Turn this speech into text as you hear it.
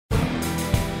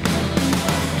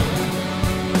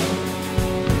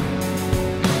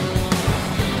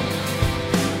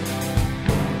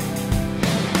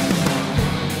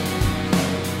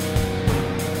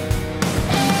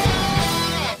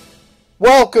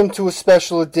Welcome to a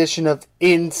special edition of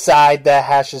Inside the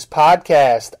Hashes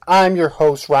podcast. I'm your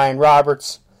host, Ryan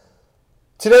Roberts.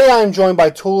 Today I am joined by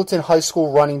Tualatin High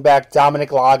School running back Dominic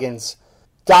Loggins.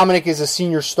 Dominic is a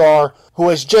senior star who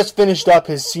has just finished up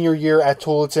his senior year at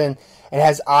Tualatin and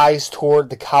has eyes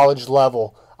toward the college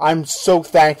level. I'm so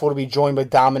thankful to be joined by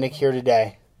Dominic here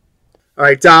today. All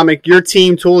right, Dominic, your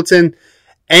team, Tualatin,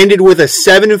 ended with a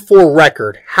 7-4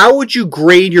 record. How would you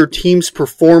grade your team's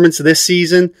performance this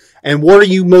season, and what are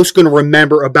you most going to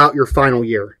remember about your final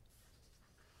year?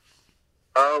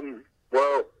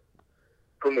 Well,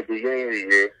 from the beginning of the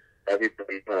year,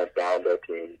 everybody kind of downed our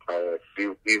team.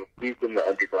 We've been the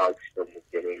underdogs from the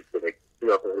beginning for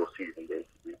throughout the whole season,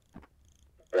 basically.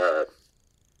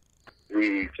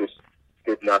 We just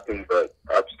did nothing but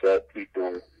upset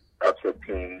people, upset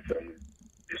teams, and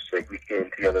just we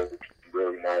came together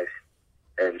really nice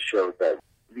and showed that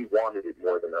we wanted it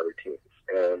more than other teams.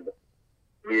 And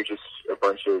we were just a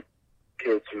bunch of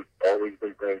kids who've always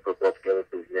been playing football together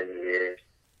for many years,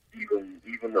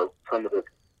 even though some of the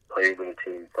players on the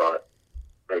team thought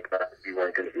that we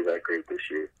weren't going to be that great this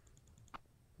year.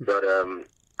 But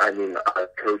our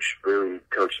coach really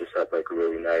coached us up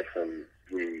really nice, and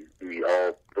we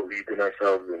all believed in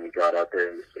ourselves, and we got out there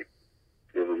and just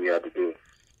did what we had to do.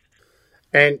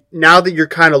 And now that you're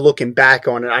kind of looking back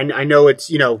on it, I know it's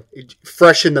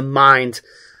fresh in the mind.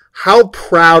 How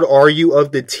proud are you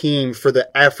of the team for the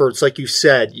efforts? Like you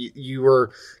said, you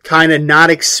were kind of not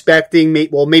expecting,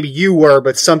 maybe you were,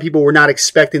 but some people were not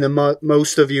expecting the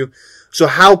most of you. So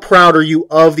how proud are you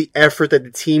of the effort that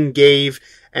the team gave?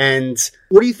 And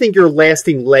what do you think your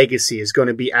lasting legacy is going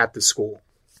to be at the school?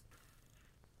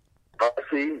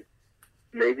 Honestly,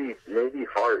 maybe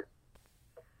heart.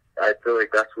 I feel like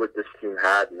that's what this team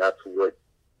had, and that's what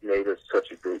made us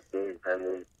such a great team. I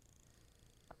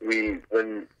mean,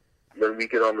 when we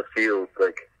get on the field,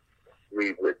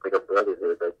 we're like a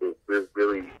brotherhood. We're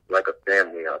really like a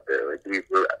family out there.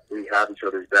 We have each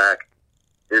other's back.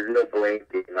 There's no blame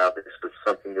taken out there. If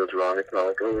something goes wrong, it's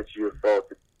not it's your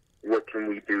fault. What can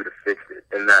we do to fix it?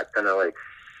 And that kind of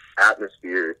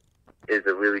atmosphere is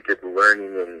a really good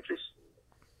learning and just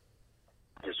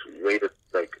way to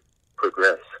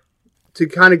progress. To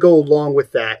kind of go along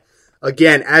with that,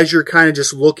 again, as you're kind of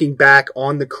just looking back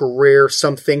on the career,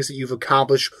 some things that you've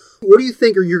accomplished, what do you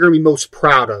think you're going to be most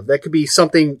proud of? That could be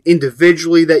something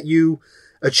individually that you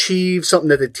achieved, something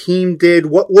that the team did.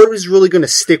 What is really going to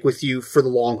stick with you for the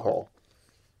long haul?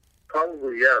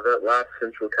 Probably, that last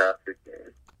Central Catholic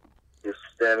game. Just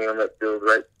standing on that field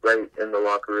right in the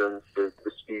locker room, the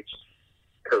speech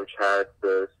coach had,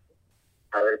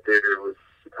 right there was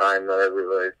the time that I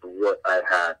realized what I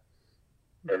had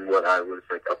and what I was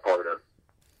a part of.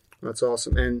 That's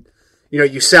awesome. And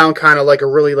you sound kind of like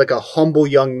a humble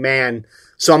young man.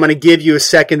 So I'm going to give you a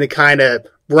second to kind of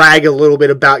brag a little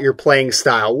bit about your playing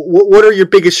style. What are your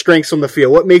biggest strengths on the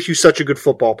field? What makes you such a good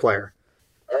football player?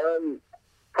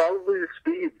 Probably the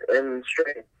speed and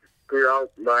strength.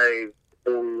 Throughout my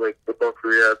whole football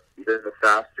career, I've been the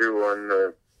faster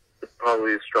one,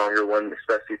 probably a stronger one,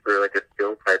 especially for a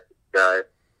skill type guy.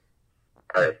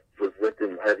 I was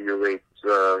lifting heavier weights.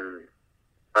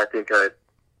 I think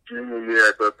junior year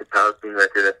I broke the powerlifting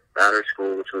record at our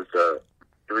school, which was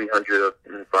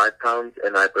 305 pounds,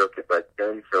 and I broke it by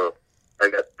 10, so I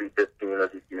got 315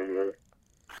 as a junior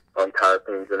on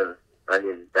powerlifting,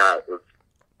 and that was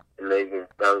amazing.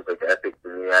 That was epic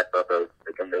for me. I thought that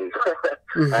was amazing.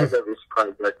 I never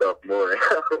surprised myself more.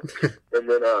 And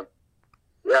then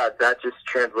that just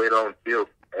translated on the field,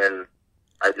 and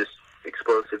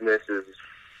explosiveness is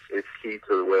key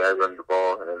to the way I run the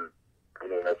ball, and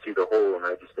I see the hole, and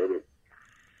I just did it.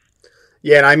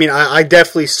 Yeah, and I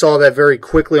definitely saw that very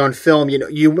quickly on film.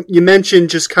 You mentioned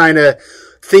just kind of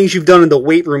things you've done in the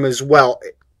weight room as well.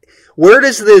 Where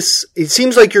does this? It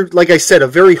seems like you're, like I said, a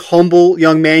very humble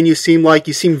young man. You seem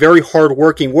very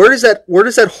hardworking. Where does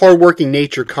that hardworking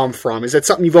nature come from? Is that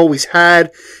something you've always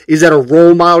had? Is that a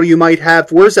role model you might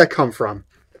have? Where does that come from?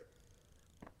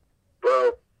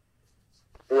 Well,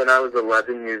 when I was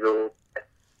 11 years old,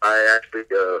 I actually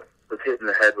was hit in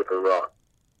the head with a rock,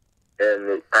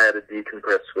 and I had a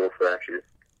decompressed skull fracture.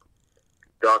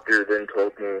 Doctor then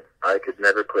told me I could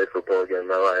never play football again in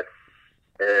my life,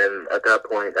 and at that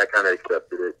point, I kind of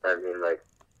accepted it.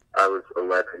 I was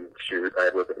 11, shoot, I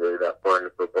wasn't really that far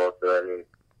into football, so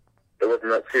it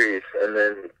wasn't that serious. And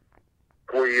then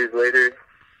 4 years later,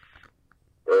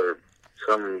 or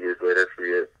some years later, I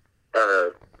forget,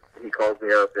 he calls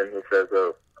me up and he says,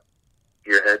 "Oh,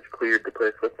 your head's cleared to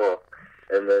play football."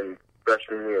 And then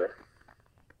freshman year,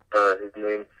 his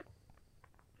name's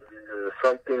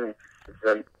something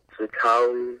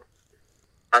Zakali.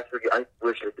 I I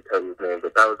wish I could tell you his name,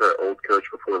 but that was our old coach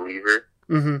before Lever,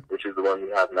 which is the one we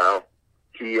have now.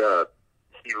 He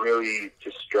really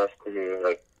just stressed to me,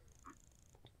 like,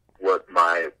 what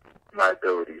my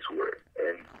abilities were.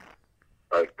 And,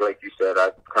 like you said,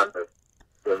 I've kind of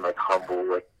been, like, humble,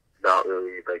 like, not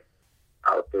really, like,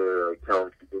 out there, like,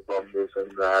 telling people I'm this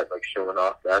and that, like, showing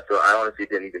off that. So I honestly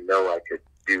didn't even know I could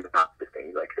do half the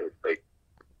things I could, like,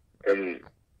 and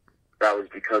that was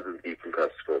because of the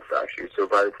deconcussed skull fracture. So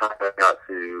by the time I got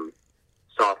to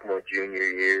sophomore, junior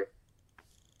year,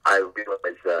 I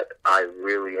realized that I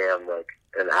really am, like,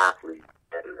 an athlete,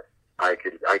 and I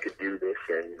could do this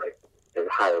and, like, at a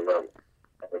higher level.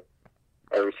 And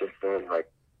ever since then,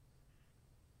 like,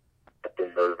 I've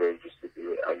been motivated just to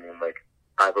do it. I mean, like,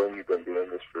 I've only been doing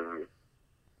this for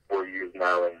 4 years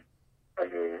now, and I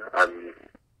mean, I'm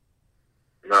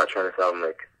not trying to sound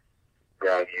like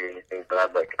braggy or anything, but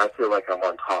I feel like I'm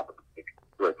on top of, like,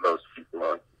 what most people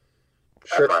are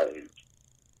at my age.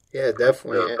 Yeah,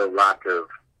 definitely. The lack of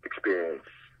experience.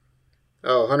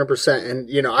 Oh, 100%. And,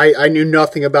 you know, I knew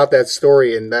nothing about that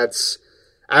story, and that's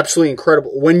absolutely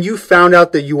incredible. When you found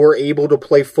out that you were able to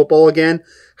play football again,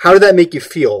 how did that make you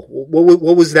feel? What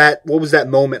was that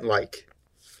moment like?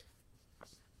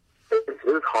 It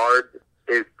was hard.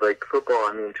 It's like football,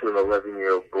 I mean, to an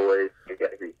 11-year-old boy, like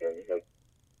everything. Like,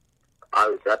 I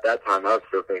was, at that time, I was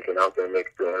still thinking I was going to make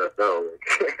it to the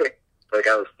NFL. Like,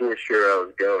 I was still sure I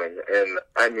was going. And,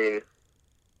 I mean,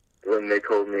 when they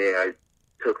told me, it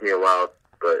took me a while,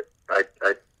 but I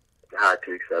had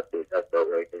to accept it. I felt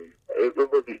like, and it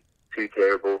wasn't too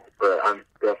terrible, but I'm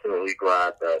definitely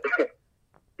glad that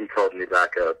he called me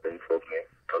back up and told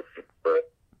me,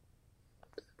 but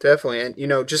definitely. And, you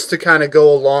know, just to kind of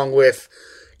go along with,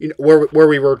 you know, where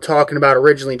we were talking about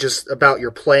originally, just about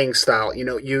your playing style. You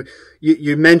know,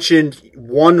 you mentioned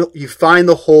you find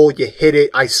the hole, you hit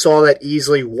it. I saw that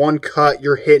easily. One cut,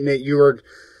 you're hitting it.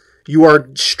 You are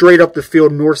straight up the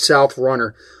field, north-south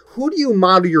runner. Who do you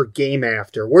model your game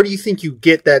after? Where do you think you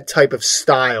get that type of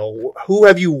style? Who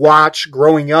have you watched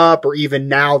growing up, or even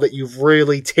now that you've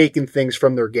really taken things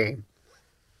from their game?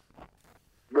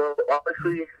 Well,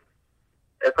 honestly,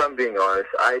 if I'm being honest,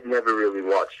 I never really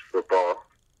watched football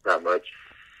that much,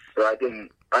 so I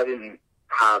didn't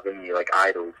have any, like,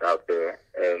 idols out there.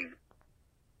 And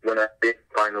when I did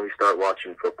finally start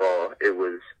watching football, it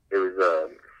was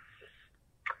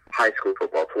high school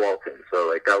football, Tualatin. So,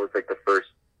 like, that was, like, the first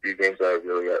few games that I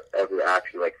really ever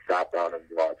actually, like, sat down and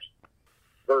watched.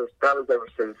 So that was ever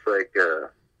since, like, the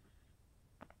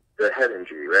head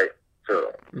injury, right?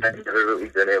 So I've never really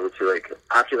been able to, like,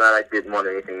 after that, I didn't want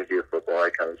anything to do with football.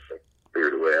 I kind of just, like, threw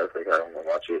it away. I was like, I don't want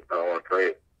to watch it. I don't want to play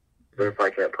it. But if I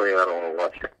can't play it, I don't want to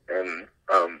watch it. And,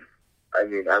 I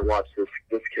mean, I watched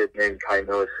this kid named Kai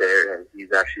Noah Sayre, and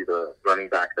he's actually the running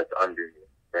back that's under me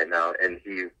right now. And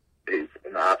he is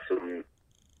an absolute,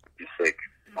 he's, like,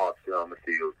 monster on the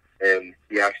field. And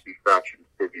he actually fractured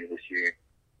his tibia this year,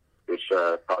 which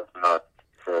caused him not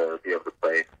to be able to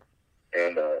play.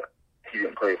 And he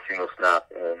didn't play a single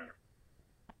snap. And,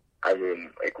 I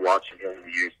mean, like, watching him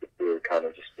the years before kind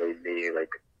of just made me, like,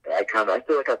 I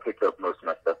feel like I picked up most of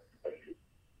my stuff.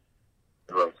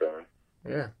 You know what I'm saying?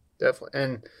 Yeah, definitely.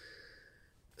 And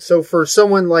so for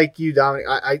someone like you, Dominic,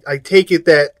 I take it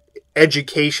that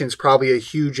education's probably a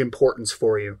huge importance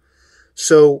for you.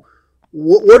 So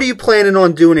what are you planning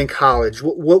on doing in college?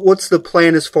 What's the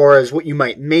plan as far as what you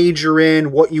might major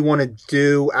in, what you want to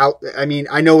do out? I mean,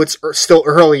 I know it's still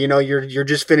early, you know, you're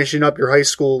just finishing up your high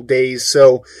school days.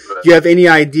 So do you have any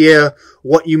idea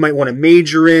what you might want to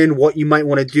major in, what you might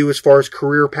want to do as far as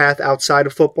career path outside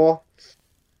of football?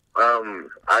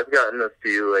 I've gotten a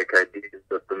few, like, ideas,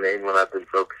 but the main one I've been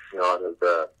focusing on is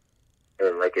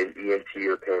like an EMT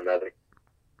or paramedic.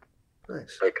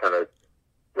 Nice. Like, kind of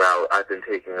route. I've been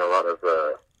taking a lot of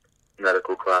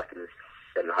medical classes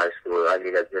in high school. I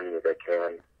mean, as many as I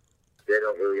can. They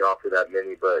don't really offer that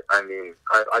many, but I mean,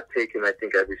 I've taken, I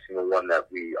think, every single one that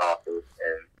we offer,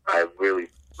 and I really,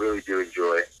 really do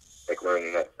enjoy, like,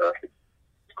 learning that stuff. It's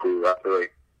cool. I feel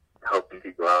like helping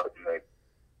people out and, like,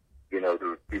 you know,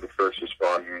 to be the first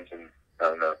responders, and I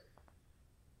don't know,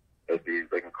 it'd be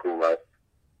like a cool life.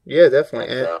 Yeah,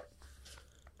 definitely. And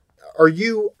are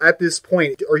you, at this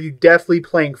point, are you definitely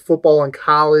playing football in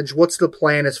college? What's the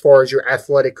plan as far as your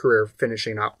athletic career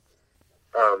finishing up?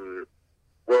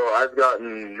 Well, I've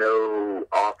gotten no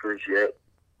offers yet,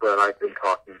 but I've been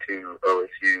talking to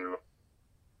OSU,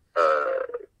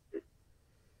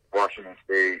 Washington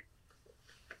State,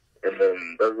 and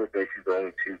then those are basically the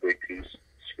only two big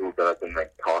schools that I've been,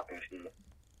 like, talking to.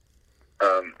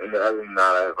 And then other than that,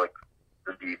 I have, like,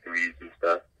 the D3s and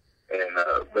stuff, and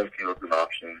Linfield's an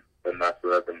option. and that's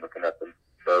what I've been looking at the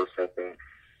most, I think.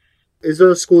 Is there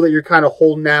a school that you're kind of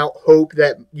holding out hope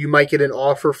that you might get an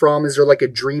offer from? Is there like a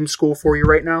dream school for you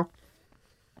right now?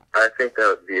 I think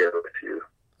that would be LSU.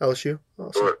 LSU?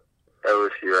 Awesome. Or LSU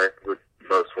I would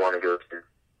most want to go to.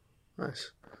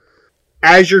 Nice.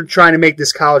 As you're trying to make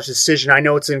this college decision, I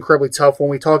know it's an incredibly tough one.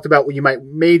 We talked about what you might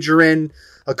major in,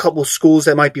 a couple schools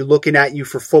that might be looking at you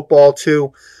for football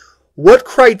too. What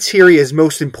criteria is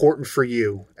most important for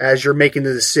you as you're making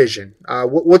the decision?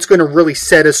 What's going to really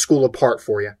set a school apart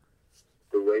for you?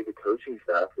 The way the coaching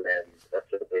staff ran, that's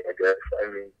the thing, I guess. I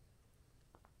mean,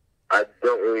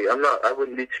 I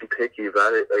wouldn't be too picky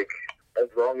about it. Like, as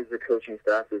long as the coaching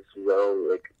staff is well,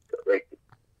 like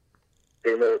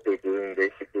they know what they're doing,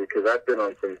 basically. Because I've been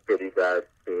on some pretty bad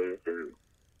teams, and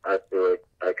I feel like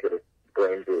I could have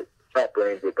not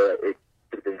blamed it, but it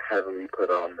could have been heavily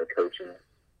put on the coaching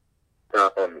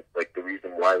staff on, like, the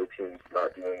reason why the team's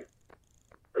not doing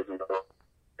as well.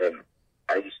 And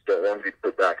I just don't want to be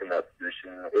put back in that position,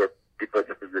 or be put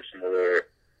in a position where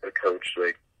a coach,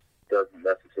 like, doesn't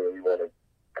necessarily want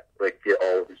to, like, get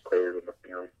all of his players in the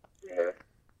field, you know.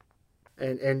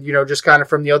 And you know, just kind of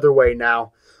from the other way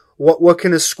now, what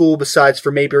can a school, besides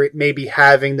for maybe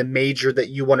having the major that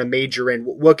you want to major in,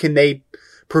 what can they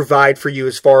provide for you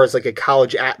as far as like a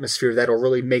college atmosphere that'll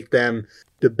really make them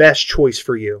the best choice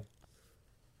for you?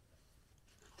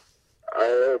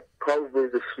 Probably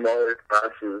the smaller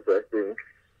classes, I think.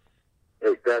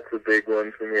 Like, that's a big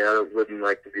one for me. I wouldn't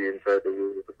like to be inside the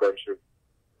room with a bunch of,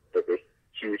 like, a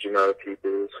huge amount of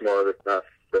people. Smaller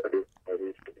classes,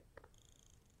 obviously.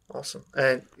 Awesome.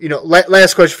 And, you know,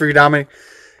 last question for you, Dominic.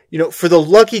 You know, for the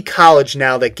lucky college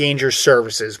now that gains your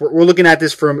services, we're looking at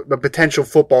this from a potential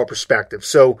football perspective.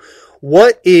 So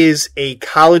what is a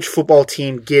college football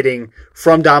team getting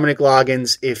from Dominic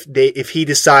Loggins if he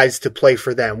decides to play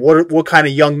for them? What kind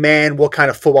of young man, what kind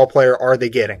of football player are they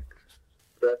getting?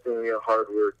 Definitely a hard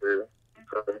worker,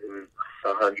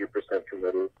 100%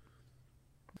 committed.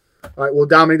 All right, well,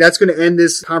 Dominic, that's going to end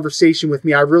this conversation with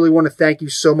me. I really want to thank you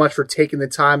so much for taking the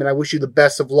time, and I wish you the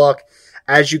best of luck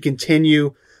as you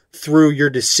continue through your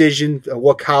decision of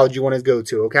what college you want to go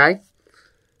to, okay?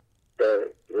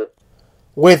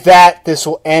 With that, this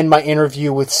will end my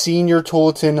interview with senior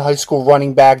Tualatin High School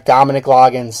running back Dominic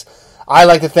Loggins. I'd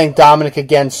like to thank Dominic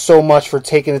again so much for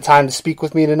taking the time to speak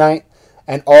with me tonight,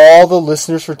 and all the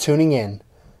listeners for tuning in.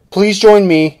 Please join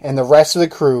me and the rest of the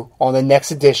crew on the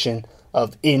next edition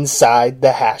of Inside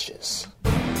the Hashes.